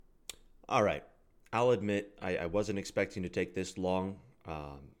All right. I'll admit I wasn't expecting to take this long.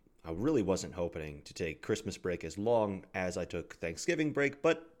 I really wasn't hoping to take Christmas break as long as I took Thanksgiving break,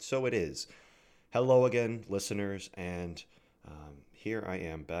 but so it is. Hello again, listeners, and here I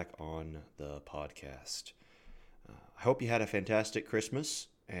am back on the podcast. I hope you had a fantastic Christmas,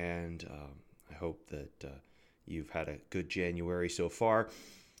 and I hope that you've had a good January so far.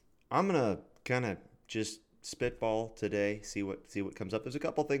 I'm gonna kind of just spitball today, see what comes up. There's a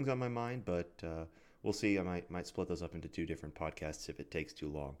couple things on my mind, but we'll see. I might split those up into two different podcasts if it takes too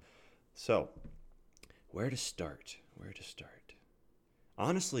long. So, where to start? Where to start?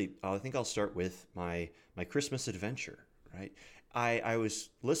 Honestly, I think I'll start with my Christmas adventure. Right? I was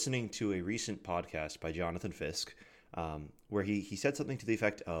listening to a recent podcast by Jonathan Fisk, where he said something to the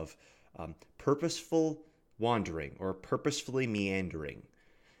effect of purposeful wandering or purposefully meandering.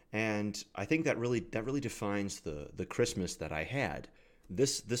 And I think that really defines the Christmas that I had.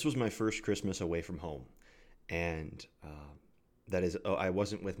 This was my first Christmas away from home, and that is I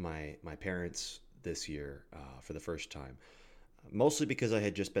wasn't with my parents this year for the first time. Mostly because I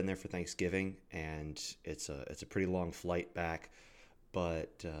had just been there for Thanksgiving, and it's a pretty long flight back,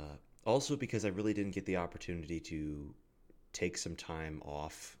 but also because I really didn't get the opportunity to take some time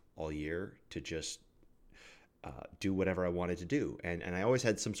off all year to just do whatever I wanted to do. And I always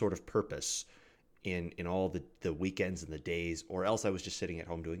had some sort of purpose in all the weekends and the days, or else I was just sitting at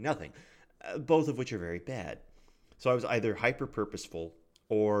home doing nothing, both of which are very bad. So I was either hyper purposeful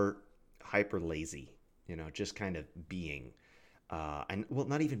or hyper lazy, just kind of being. And well,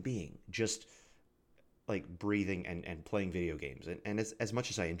 not even being, just like breathing and playing video games. And as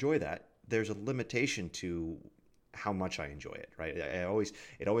much as I enjoy that, there's a limitation to how much I enjoy it, right?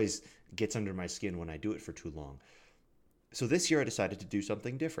 It always gets under my skin when I do it for too long. So this year I decided to do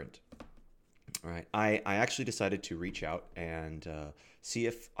something different. All right, I actually decided to reach out and see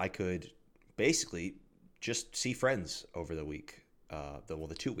if I could basically just see friends over the week,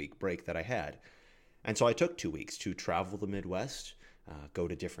 the 2 week break that I had. And so I took 2 weeks to travel the Midwest, go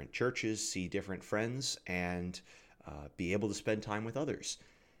to different churches, see different friends, and be able to spend time with others.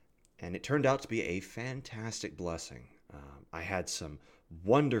 And it turned out to be a fantastic blessing. I had some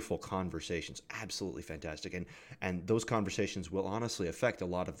wonderful conversations, absolutely fantastic. And those conversations will honestly affect a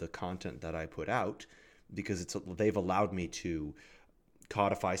lot of the content that I put out because they've allowed me to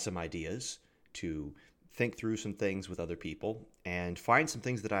codify some ideas, to think through some things with other people, and find some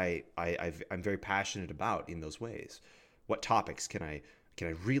things that I'm very passionate about in those ways. What topics can I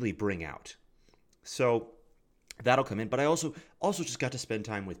really bring out? So that'll come in, but I also just got to spend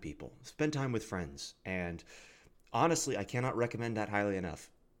time with people, spend time with friends, and honestly, I cannot recommend that highly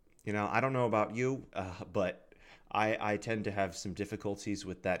enough. I don't know about you, but I tend to have some difficulties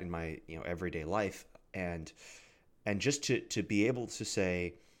with that in my everyday life, and just to be able to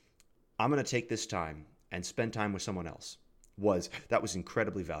say, I'm going to take this time and spend time with someone else was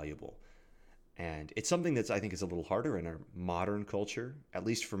incredibly valuable. And it's something that's I think is a little harder in our modern culture, at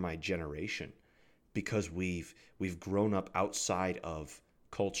least for my generation, because we've grown up outside of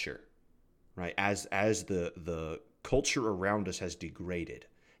culture, right? As the culture around us has degraded,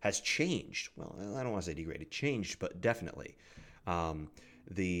 has changed. Well, I don't want to say degraded, changed, but definitely.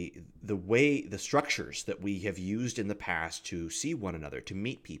 The structures that we have used in the past to see one another, to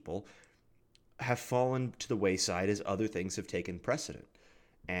meet people, have fallen to the wayside as other things have taken precedent.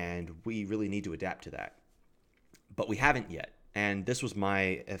 And we really need to adapt to that. But we haven't yet. And this was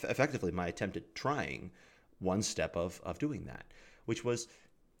effectively my attempt at trying one step of doing that, which was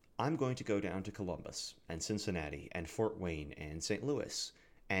I'm going to go down to Columbus and Cincinnati and Fort Wayne and St. Louis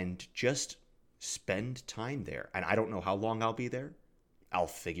and just spend time there. And I don't know how long I'll be there. I'll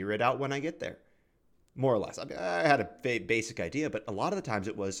figure it out when I get there, more or less. I mean, I had a basic idea, but a lot of the times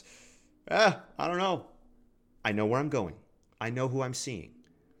it was, I don't know. I know where I'm going. I know who I'm seeing.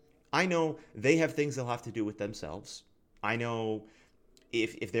 I know they have things they'll have to do with themselves. I know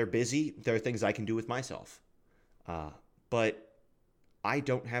if they're busy, there are things I can do with myself. But I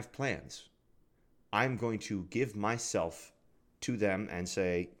don't have plans. I'm going to give myself to them and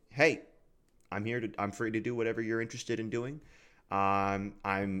say, hey, I'm free to do whatever you're interested in doing. I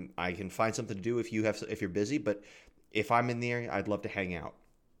can find something to do if you're busy, but if I'm in the area, I'd love to hang out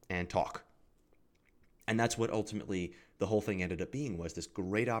and talk. And that's what ultimately the whole thing ended up being, was this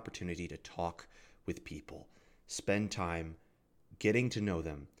great opportunity to talk with people, spend time getting to know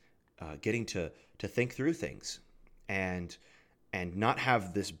them, getting to think through things, and not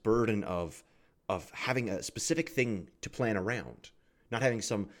have this burden of having a specific thing to plan around, not having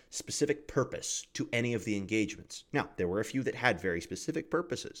some specific purpose to any of the engagements. Now, there were a few that had very specific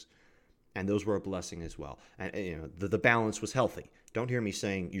purposes, And those were a blessing as well. And the balance was healthy. Don't hear me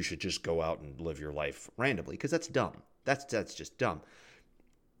saying you should just go out and live your life randomly, because that's dumb. That's just dumb.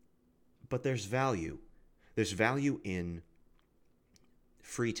 But there's value. There's value in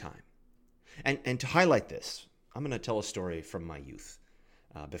free time. And to highlight this, I'm going to tell a story from my youth.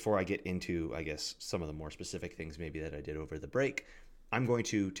 Before I get into, I guess, some of the more specific things maybe that I did over the break, I'm going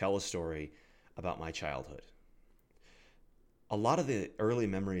to tell a story about my childhood. A lot of the early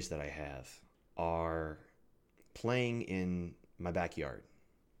memories that I have are playing in my backyard.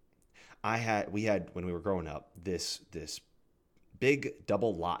 We had when we were growing up this big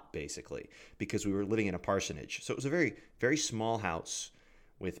double lot, basically, because we were living in a parsonage. So it was a very, very small house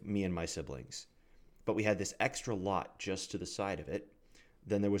with me and my siblings. But we had this extra lot just to the side of it.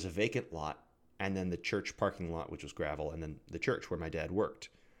 Then there was a vacant lot, and then the church parking lot, which was gravel, and then the church where my dad worked.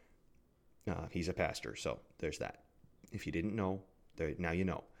 He's a pastor, so there's that. If you didn't know, now you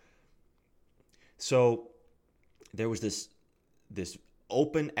know. So there was this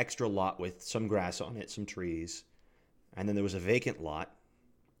open extra lot with some grass on it, some trees, and then there was a vacant lot,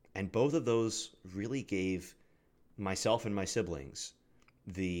 and both of those really gave myself and my siblings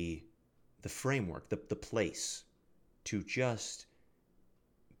the framework, the place to just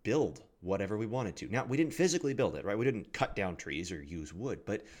build whatever we wanted to. Now, we didn't physically build it, right? We didn't cut down trees or use wood,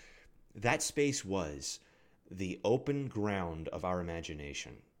 but that space was the open ground of our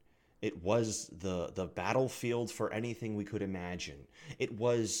imagination. It was the battlefield for anything we could imagine. It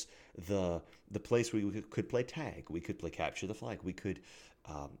was the place where we could play tag. We could play capture the flag. We could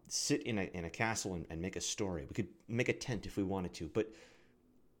sit in a castle and make a story. We could make a tent if we wanted to.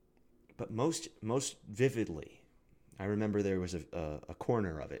 But most vividly, I remember there was a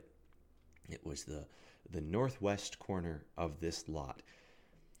corner of it. It was the northwest corner of this lot.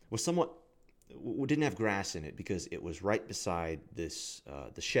 Was somewhat. We didn't have grass in it because it was right beside this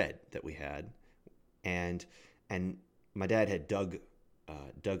the shed that we had, and my dad had dug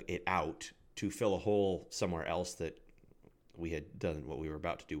it out to fill a hole somewhere else that we had done what we were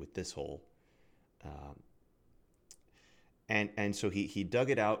about to do with this hole, and so he dug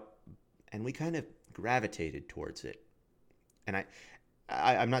it out, and we kind of gravitated towards it, and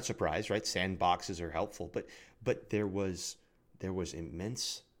I'm not surprised, right? Sandboxes are helpful, but there was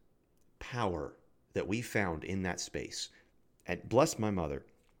immense power that we found in that space. And bless my mother,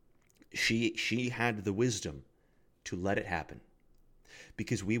 she had the wisdom to let it happen,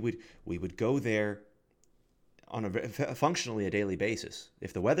 because we would go there on functionally a daily basis.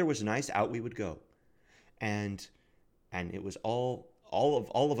 If the weather was nice, out we would go, and it was all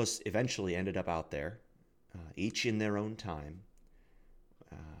of us eventually ended up out there, each in their own time.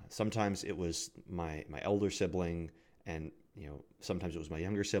 Sometimes it was my elder sibling, and sometimes it was my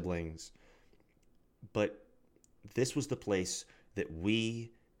younger siblings. But this was the place that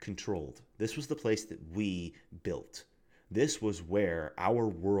we controlled. This was the place that we built. This was where our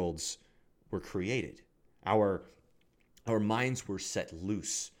worlds were created. Our minds were set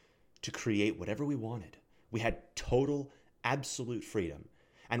loose to create whatever we wanted. We had total, absolute freedom.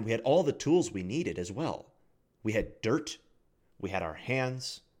 And we had all the tools we needed as well. We had dirt. We had our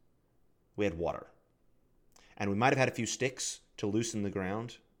hands. We had water. And we might have had a few sticks to loosen the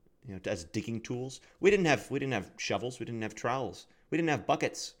ground, as digging tools. We didn't have shovels. We didn't have trowels. We didn't have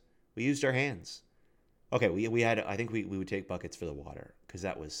buckets. We used our hands. Okay, we had. I think we would take buckets for the water, because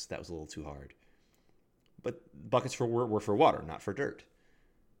that was a little too hard. But buckets were for water, not for dirt.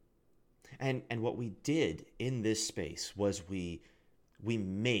 And what we did in this space was we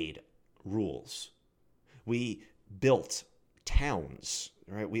made rules. We built towns,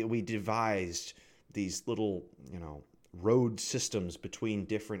 right? We devised these little, road systems between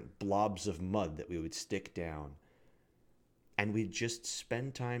different blobs of mud that we would stick down. And we'd just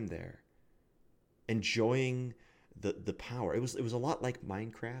spend time there, enjoying the power. It was a lot like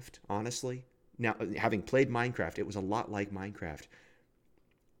Minecraft, honestly. Now, having played Minecraft, it was a lot like Minecraft.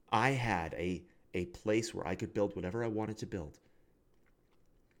 I had a place where I could build whatever I wanted to build.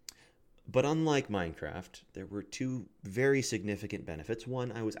 But unlike Minecraft, there were two very significant benefits.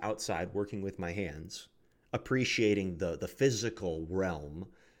 One, I was outside working with my hands, appreciating the physical realm,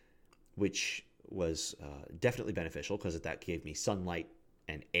 which was definitely beneficial, because that gave me sunlight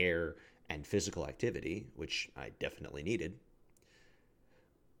and air and physical activity, which I definitely needed.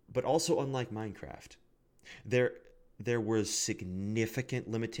 But also, unlike Minecraft, there were significant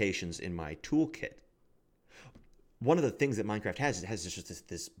limitations in my toolkit. One of the things that Minecraft has, it has just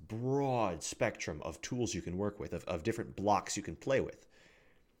this broad spectrum of tools you can work with, of different blocks you can play with.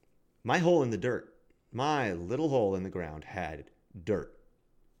 My hole in the dirt, my little hole in the ground, had dirt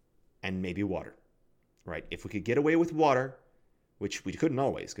and maybe water, right? If we could get away with water, which we couldn't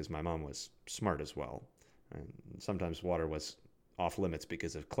always because my mom was smart as well. And sometimes water was off limits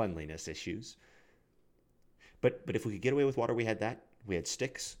because of cleanliness issues. But if we could get away with water, we had that. We had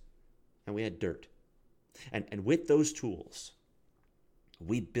sticks and we had dirt. And with those tools,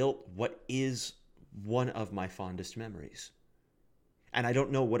 we built what is one of my fondest memories. And I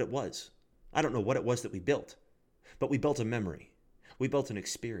don't know what it was. I don't know what it was that we built. But we built a memory. We built an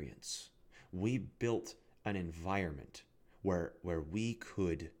experience. We built an environment where we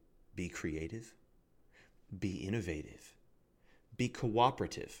could be creative, be innovative, be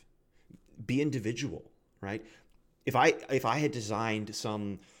cooperative, be individual, right? If I had designed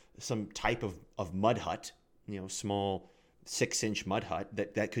some type of mud hut, small 6-inch mud hut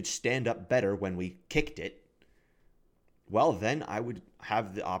that could stand up better when we kicked it, well, then I would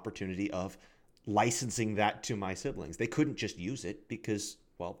have the opportunity of licensing that to my siblings. They couldn't just use it because,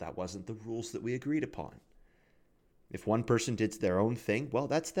 well, that wasn't the rules that we agreed upon. If one person did their own thing, well,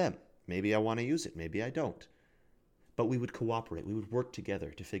 that's them. Maybe I want to use it, maybe I don't. But we would cooperate. We would work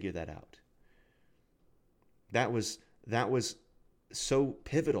together to figure that out. That was so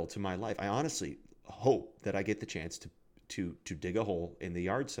pivotal to my life. I honestly hope that I get the chance to dig a hole in the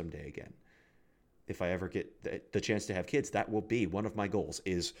yard someday again. If I ever get the chance to have kids, that will be one of my goals.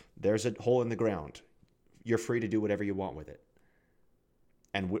 Is there's a hole in the ground. You're free to do whatever you want with it.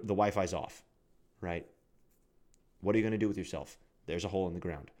 And the Wi-Fi's off, right? What are you going to do with yourself? There's a hole in the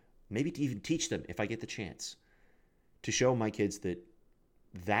ground. Maybe to even teach them, if I get the chance, to show my kids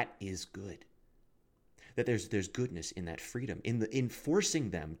that is good. That there's goodness in that freedom, in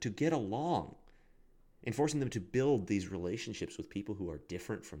forcing them to get along, in forcing them to build these relationships with people who are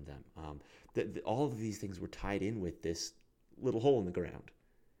different from them. All of these things were tied in with this little hole in the ground.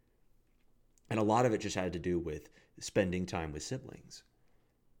 And a lot of it just had to do with spending time with siblings.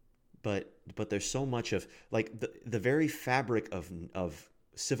 But there's so much of, like, the very fabric of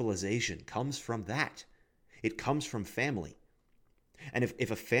civilization comes from that. It comes from family. And if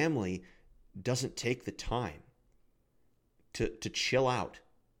a family doesn't take the time to chill out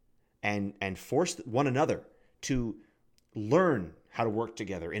and force one another to learn how to work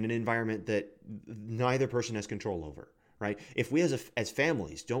together in an environment that neither person has control over, right? If we as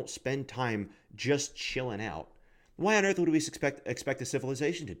families don't spend time just chilling out, why on earth would we expect a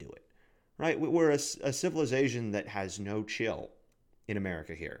civilization to do it, right? We're a civilization that has no chill in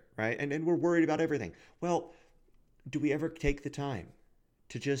America here, right? And we're worried about everything. Well, do we ever take the time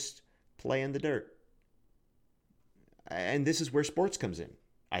to just play in the dirt? And this is where sports comes in,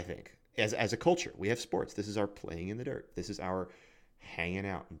 I think. As a culture, we have sports. This is our playing in the dirt. This is our hanging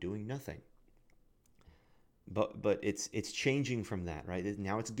out and doing nothing. But it's changing from that, right?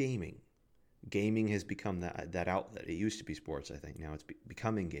 Now it's gaming. Gaming has become that outlet. It used to be sports, I think. Now it's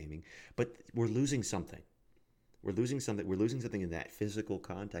becoming gaming. But we're losing something. We're losing something. We're losing something in that physical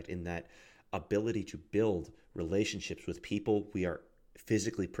contact, in that ability to build relationships with people we are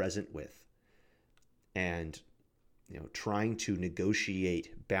physically present with, and trying to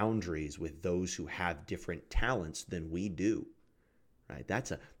negotiate boundaries with those who have different talents than we do, right?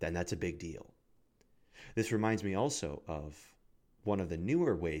 That's a big deal. This reminds me also of one of the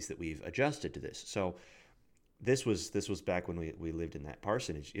newer ways that we've adjusted to this. So this was back when we lived in that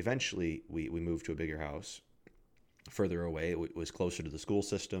parsonage. Eventually we moved to a bigger house further away. It was closer to the school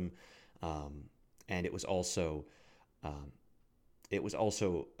system, and it was also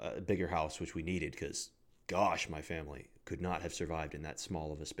a bigger house, which we needed because, gosh, my family could not have survived in that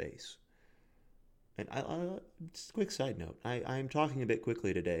small of a space. And just a quick side note, I'm talking a bit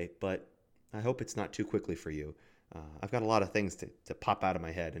quickly today, but I hope it's not too quickly for you. I've got a lot of things to pop out of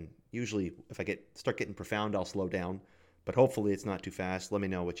my head, and usually if I start getting profound, I'll slow down, but hopefully it's not too fast. Let me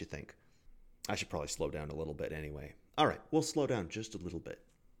know what you think. I should probably slow down a little bit anyway. All right, we'll slow down just a little bit.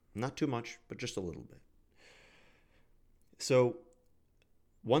 Not too much, but just a little bit. So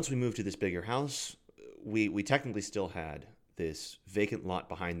once we moved to this bigger house, we technically still had this vacant lot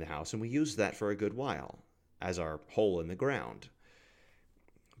behind the house, and we used that for a good while as our hole in the ground.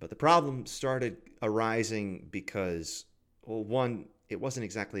 But the problem started arising because, well, one, it wasn't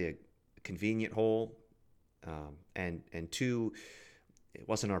exactly a convenient hole, and two, it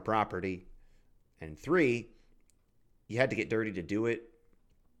wasn't our property, and three, you had to get dirty to do it,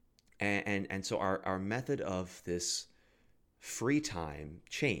 and so our method of this free time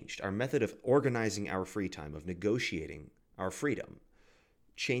changed. Our method of organizing our free time, of negotiating our freedom,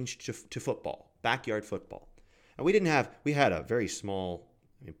 changed to football, backyard football. And we had a very small,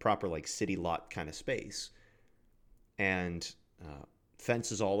 proper like city lot kind of space, and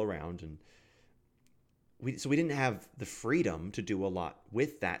fences all around, and we didn't have the freedom to do a lot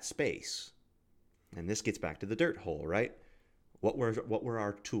with that space. And this gets back to the dirt hole, right? What were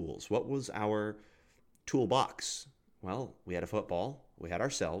our tools? What was our toolbox? Well, we had a football, we had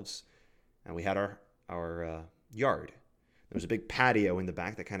ourselves, and we had our yard. There was a big patio in the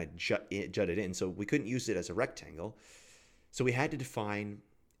back that kind of jutted in, so we couldn't use it as a rectangle. So we had to define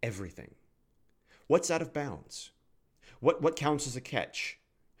everything. What's out of bounds? What counts as a catch?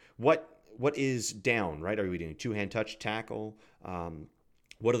 What is down? Right? Are we doing two-hand touch tackle?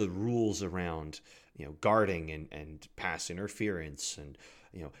 What are the rules around guarding and pass interference? And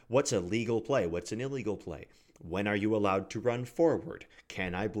what's a legal play? What's an illegal play? When are you allowed to run forward?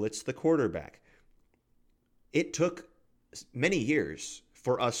 Can I blitz the quarterback? It took many years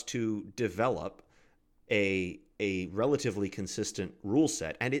for us to develop a relatively consistent rule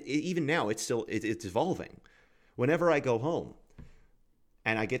set, and even now it's evolving. Whenever I go home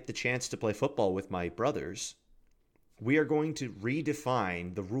and I get the chance to play football with my brothers, we are going to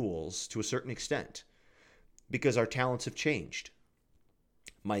redefine the rules to a certain extent because our talents have changed.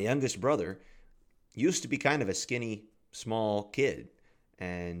 My youngest brother used to be kind of a skinny, small kid,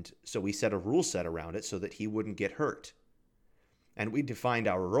 and so we set a rule set around it so that he wouldn't get hurt. And we defined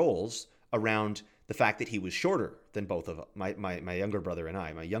our roles around the fact that he was shorter than both of my younger brother and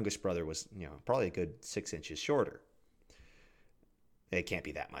I. My youngest brother was, probably a good 6 inches shorter. It can't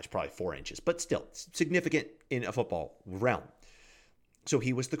be that much, probably 4 inches, but still significant in a football realm. So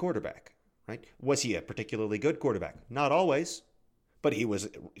he was the quarterback, right? Was he a particularly good quarterback? Not always, but he was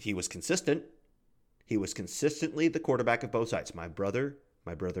consistent. He was consistently the quarterback of both sides. My brother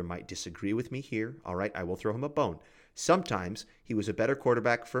might disagree with me here. All right, I will throw him a bone. Sometimes he was a better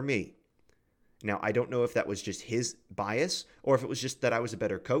quarterback for me. Now, I don't know if that was just his bias or if it was just that I was a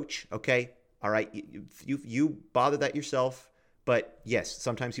better coach. Okay, all right, you bother that yourself. But yes,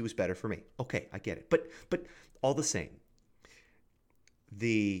 sometimes he was better for me. Okay, I get it. But all the same,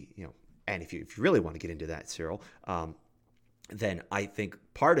 and if you really want to get into that, Cyril, then I think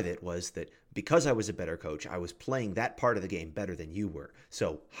part of it was that because I was a better coach, I was playing that part of the game better than you were.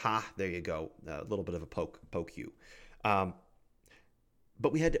 So, there you go, a little bit of a poke you.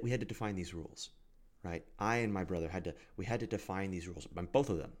 But we had to define these rules, right? I and my brother had to define these rules. Both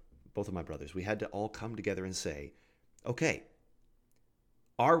of my brothers, we had to all come together and say, okay,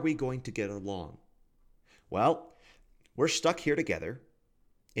 are we going to get along? Well, we're stuck here together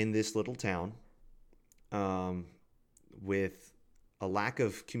in this little town with a lack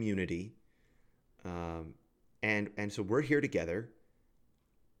of community. And so we're here together.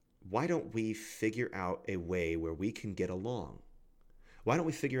 Why don't we figure out a way where we can get along? Why don't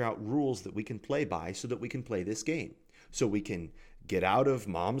we figure out rules that we can play by so that we can play this game? So we can get out of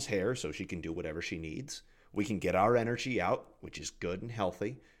mom's hair so she can do whatever she needs. We can get our energy out, which is good and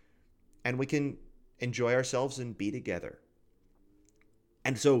healthy. And we can enjoy ourselves and be together.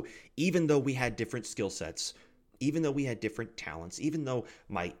 And so even though we had different skill sets, even though we had different talents, even though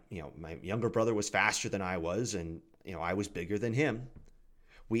my younger brother was faster than I was and I was bigger than him,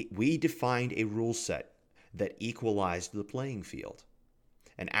 we defined a rule set that equalized the playing field.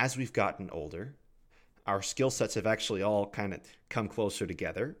 And as we've gotten older, our skill sets have actually all kind of come closer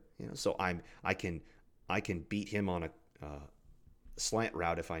together. So I can beat him on a slant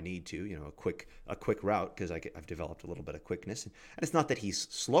route if I need to, a quick route because I've developed a little bit of quickness. And it's not that he's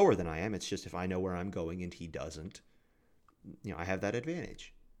slower than I am. It's just if I know where I'm going and he doesn't, I have that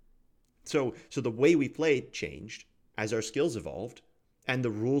advantage. So the way we played changed as our skills evolved, and the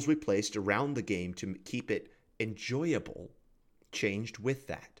rules we placed around the game to keep it enjoyable changed with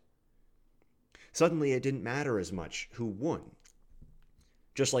that. Suddenly, it didn't matter as much who won.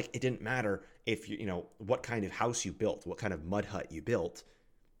 Just like it didn't matter if what kind of house you built, what kind of mud hut you built.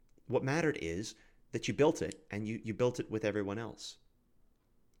 What mattered is that you built it, and you built it with everyone else.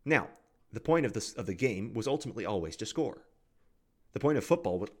 Now, the point of the game was ultimately always to score. The point of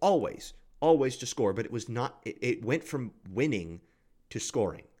football was always to score, but it was not. It went from winning to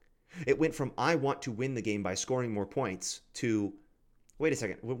scoring. It went from I want to win the game by scoring more points to wait a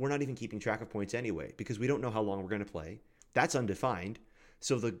second, we're not even keeping track of points anyway because we don't know how long we're going to play. That's undefined.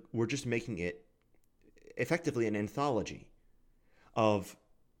 So we're just making it effectively an anthology of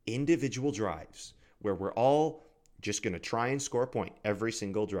individual drives where we're all just going to try and score a point every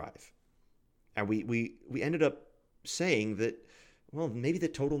single drive. And we ended up saying that, well, maybe the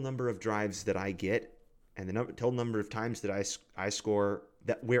total number of drives that I get and the total number of times that I score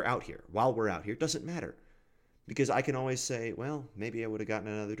that we're out here, while we're out here, doesn't matter. Because I can always say, well, maybe I would have gotten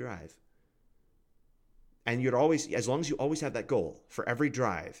another drive. And you'd always, as long as you always have that goal for every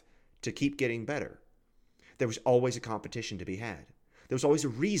drive to keep getting better, there was always a competition to be had. There was always a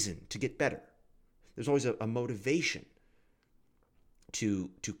reason to get better. There's always a motivation to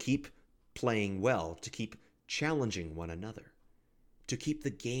keep playing well, to keep challenging one another. to keep the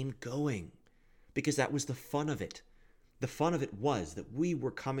game going, because that was the fun of it. The fun of it was that we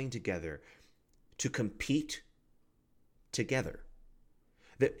were coming together to compete together.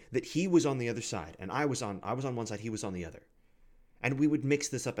 That he was on the other side and I was on one side, he was on the other. And we would mix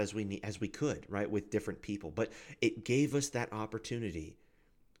this up as we could, right, with different people. But it gave us that opportunity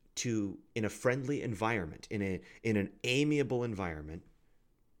to, in a friendly environment, in an amiable environment,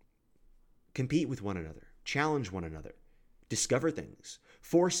 compete with one another, challenge one another, discover things,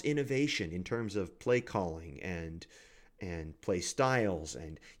 force innovation in terms of play calling and play styles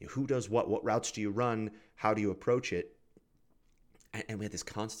and who does what routes do you run, how do you approach it. And we had this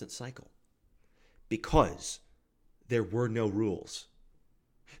constant cycle because there were no rules.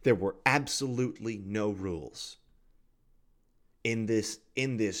 There were absolutely no rules in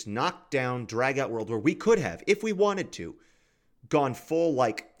this knockdown, drag-out world where we could have, if we wanted to, gone full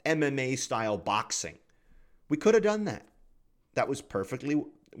like MMA style boxing. We could have done that. That was perfectly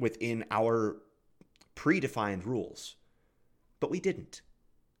within our predefined rules. But we didn't.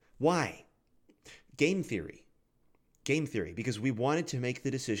 Why? Game theory, because we wanted to make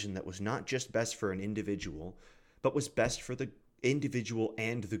the decision that was not just best for an individual, but was best for the individual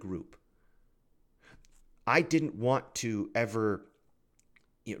and the group. I didn't want to ever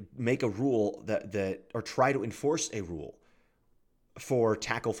make a rule that or try to enforce a rule for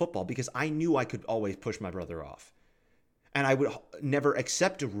tackle football because I knew I could always push my brother off. And I would never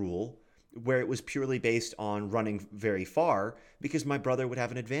accept a rule where it was purely based on running very far because my brother would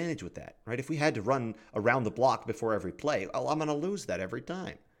have an advantage with that, right? If we had to run around the block before every play, well, I'm going to lose that every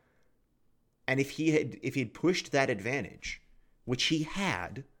time. And if he'd pushed that advantage, which he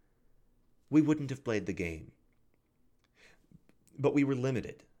had, we wouldn't have played the game. But we were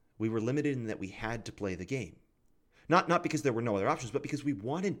limited. We were limited in that we had to play the game. Not because there were no other options, but because we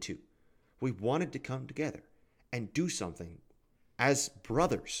wanted to. We wanted to come together and do something as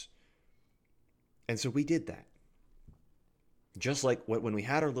brothers. And so we did that. Just like when we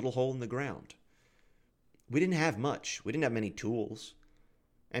had our little hole in the ground. We didn't have much. We didn't have many tools.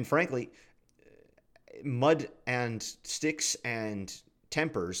 And frankly, mud and sticks and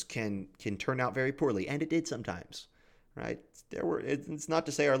tempers can turn out very poorly. And it did sometimes, right? It's not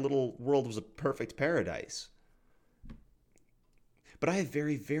to say our little world was a perfect paradise. But I have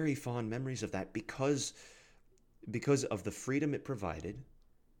very, very fond memories of that because of the freedom it provided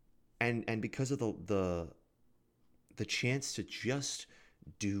and because of the chance to just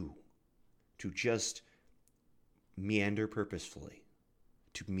meander purposefully,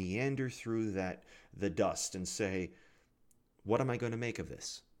 to meander through the dust and say, what am I going to make of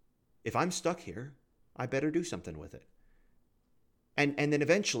this? If I'm stuck here, I better do something with it. And then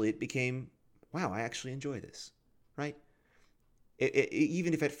eventually it became, wow, I actually enjoy this, right?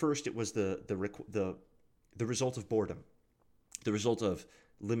 Even if at first it was the result of boredom, the result of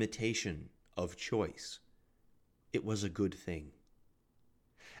limitation of choice, it was a good thing.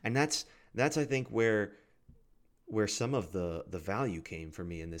 And that's I think where some of the value came for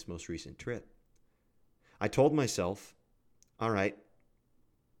me in this most recent trip. I told myself, all right,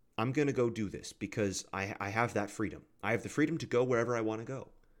 I'm going to go do this because I have that freedom. I have the freedom to go wherever I want to go.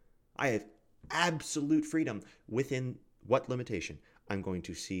 I have absolute freedom within what limitation? I'm going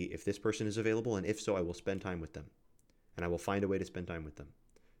to see if this person is available, and if so, I will spend time with them. And I will find a way to spend time with them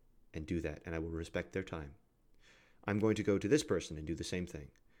and do that, and I will respect their time. I'm going to go to this person and do the same thing,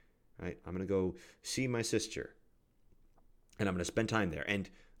 right? I'm going to go see my sister, and I'm going to spend time there. And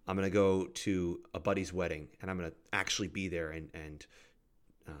I'm going to go to a buddy's wedding, and I'm going to actually be there and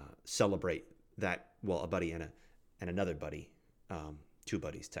celebrate that, well, a buddy and another buddy, two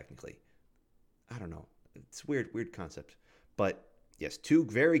buddies technically. I don't know. It's a weird concept. But yes, two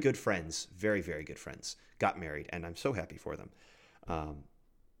very good friends, very, very good friends, got married, and I'm so happy for them. But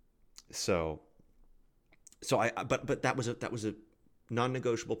that was a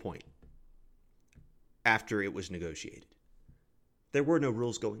non-negotiable point after it was negotiated. There were no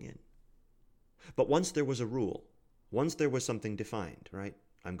rules going in. But once there was a rule, once there was something defined, right?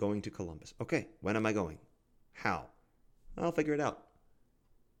 I'm going to Columbus. Okay, when am I going? How? I'll figure it out.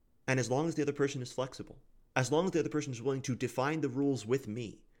 And as long as the other person is flexible, as long as the other person is willing to define the rules with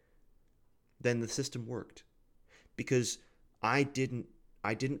me, then the system worked. Because I didn't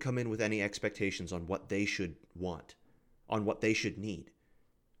come in with any expectations on what they should want, on what they should need.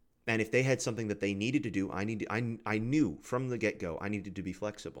 And if they had something that they needed to do, I knew from the get-go I needed to be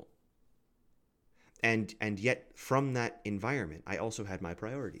flexible. And yet from that environment, I also had my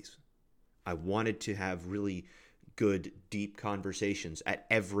priorities. I wanted to have really good, deep conversations at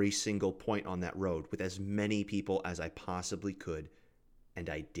every single point on that road with as many people as I possibly could. And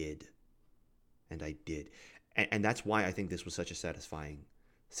I did. And that's why I think this was such a satisfying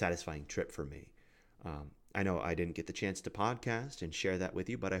trip for me. I know I didn't get the chance to podcast and share that with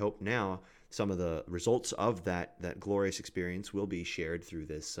you, but I hope now some of the results of that glorious experience will be shared through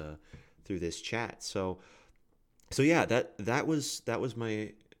this chat. So yeah, that was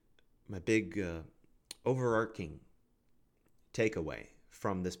my big overarching takeaway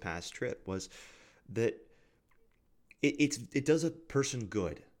from this past trip was that it does a person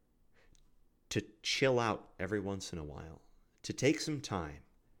good to chill out every once in a while, to take some time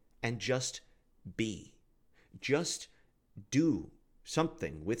and just be, just do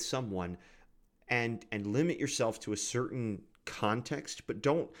something with someone and limit yourself to a certain context, but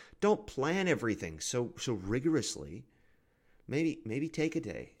don't plan everything so rigorously. Maybe take a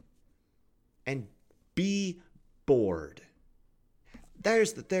day and be bored.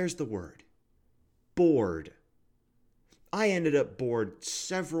 There's the word. Bored. I ended up bored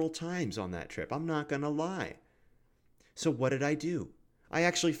several times on that trip. I'm not going to lie. So what did I do? I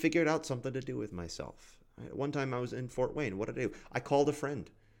actually figured out something to do with myself. One time I was in Fort Wayne. What did I do? I called a friend.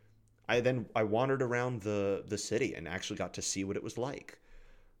 I wandered around the city and actually got to see what it was like.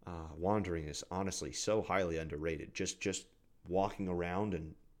 Wandering is honestly so highly underrated. Just walking around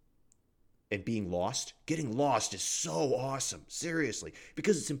and being lost. Getting lost is so awesome. Seriously.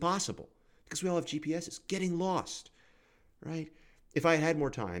 Because it's impossible. Because we all have GPSs. Getting lost. Right? If I had more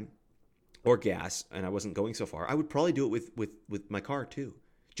time or gas and I wasn't going so far, I would probably do it with my car too.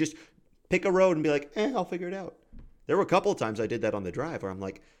 Just pick a road and be like, I'll figure it out. There were a couple of times I did that on the drive where I'm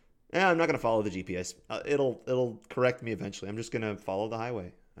like, I'm not going to follow the GPS. It'll correct me eventually. I'm just going to follow the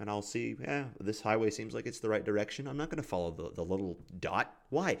highway and I'll see, this highway seems like it's the right direction. I'm not going to follow the little dot.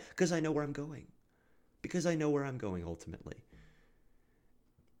 Why? Because I know where I'm going. Because I know where I'm going ultimately.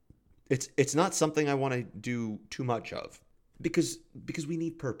 It's not something I want to do too much of. Because we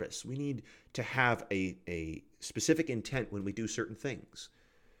need purpose. We need to have a specific intent when we do certain things.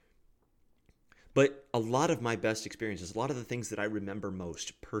 But a lot of my best experiences, a lot of the things that I remember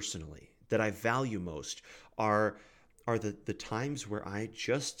most personally, that I value most, are the times where I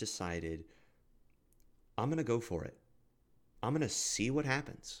just decided, I'm going to go for it. I'm going to see what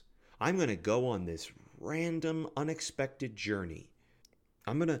happens. I'm going to go on this random, unexpected journey.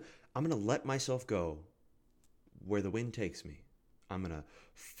 I'm going to let myself go where the wind takes me. I'm going to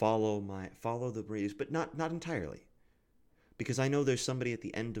follow the breeze, but not entirely. Because I know there's somebody at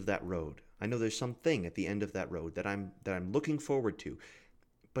the end of that road. I know there's something at the end of that road that I'm looking forward to.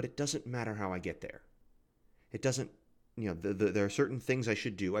 But it doesn't matter how I get there. It doesn't, there are certain things I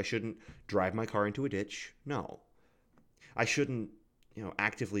should do. I shouldn't drive my car into a ditch. No. I shouldn't,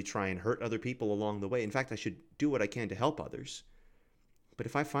 actively try and hurt other people along the way. In fact, I should do what I can to help others. But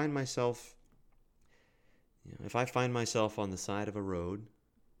if I find myself on the side of a road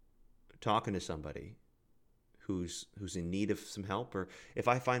talking to somebody who's in need of some help, or if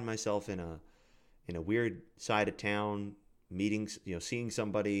I find myself in a weird side of town meeting, seeing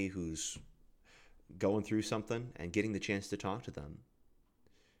somebody who's going through something and getting the chance to talk to them,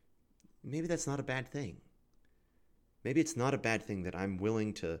 maybe that's not a bad thing. Maybe it's not a bad thing that I'm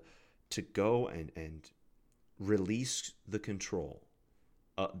willing to go and release the control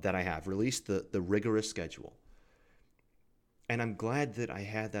that I have, release the rigorous schedule. And I'm glad that I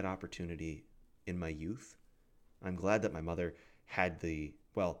had that opportunity in my youth. I'm glad that my mother had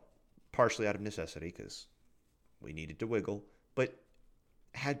partially out of necessity because we needed to wiggle, but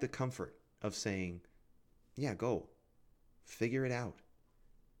had the comfort of saying, go, figure it out.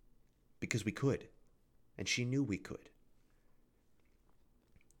 Because we could. And she knew we could.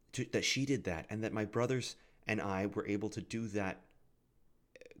 That she did that, and that my brothers and I were able to do that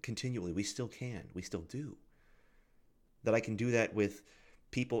continually. We still can. We still do. That I can do that with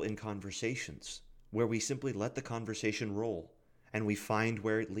people in conversations where we simply let the conversation roll and we find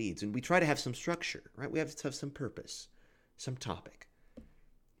where it leads. And we try to have some structure, right? We have to have some purpose, some topic.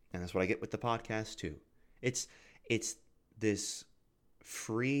 And that's what I get with the podcast too. It's this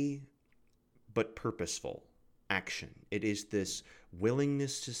free but purposeful action. It is this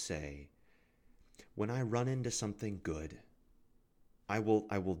willingness to say, when I run into something good, I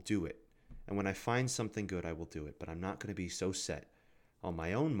will do it. And when I find something good, I will do it. But I'm not going to be so set on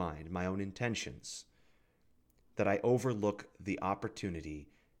my own mind, my own intentions, that I overlook the opportunity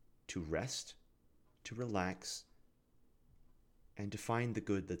to rest, to relax, and to find the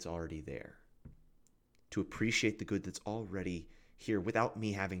good that's already there. To appreciate the good that's already here without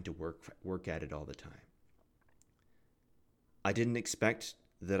me having to work at it all the time. I didn't expect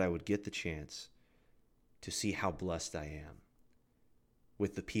that I would get the chance to see how blessed I am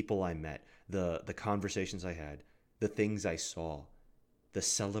with the people I met, the conversations I had, the things I saw, the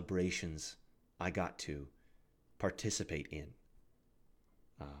celebrations I got to, participate in.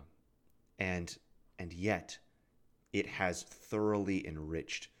 And yet, it has thoroughly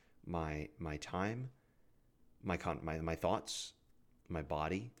enriched my time, my thoughts, my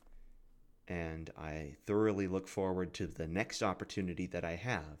body, and I thoroughly look forward to the next opportunity that I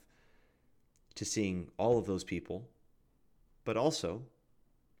have to seeing all of those people, but also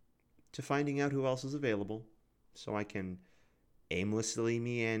to finding out who else is available so I can aimlessly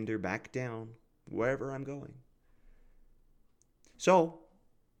meander back down wherever I'm going. So,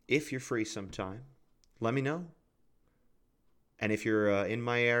 if you're free sometime, let me know. And if you're in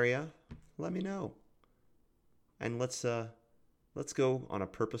my area, let me know. And let's go on a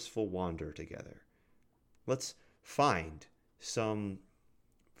purposeful wander together. Let's find some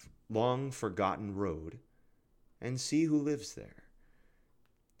long forgotten road and see who lives there.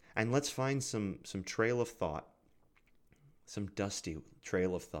 And let's find some trail of thought, some dusty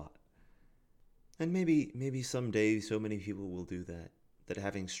trail of thought. And maybe someday so many people will do that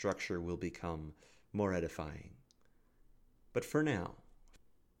having structure will become more edifying. But for now,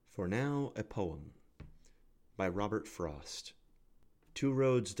 a poem by Robert Frost. Two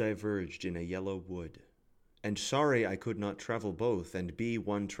roads diverged in a yellow wood, and sorry I could not travel both, and be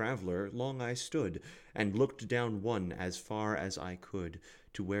one traveller, long I stood, and looked down one as far as I could,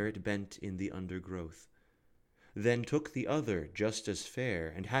 to where it bent in the undergrowth. Then took the other just as fair,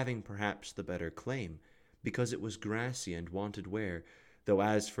 and having perhaps the better claim, because it was grassy and wanted wear, though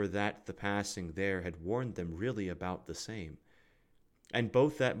as for that the passing there had warned them really about the same. And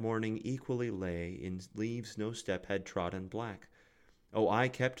both that morning equally lay in leaves no step had trodden black. Oh, I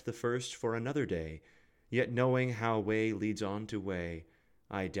kept the first for another day, yet knowing how way leads on to way,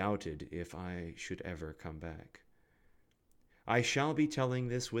 I doubted if I should ever come back. I shall be telling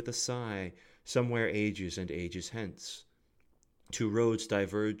this with a sigh, somewhere ages and ages hence. Two roads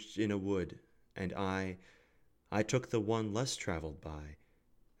diverged in a wood, and I took the one less traveled by,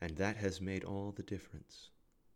 and that has made all the difference.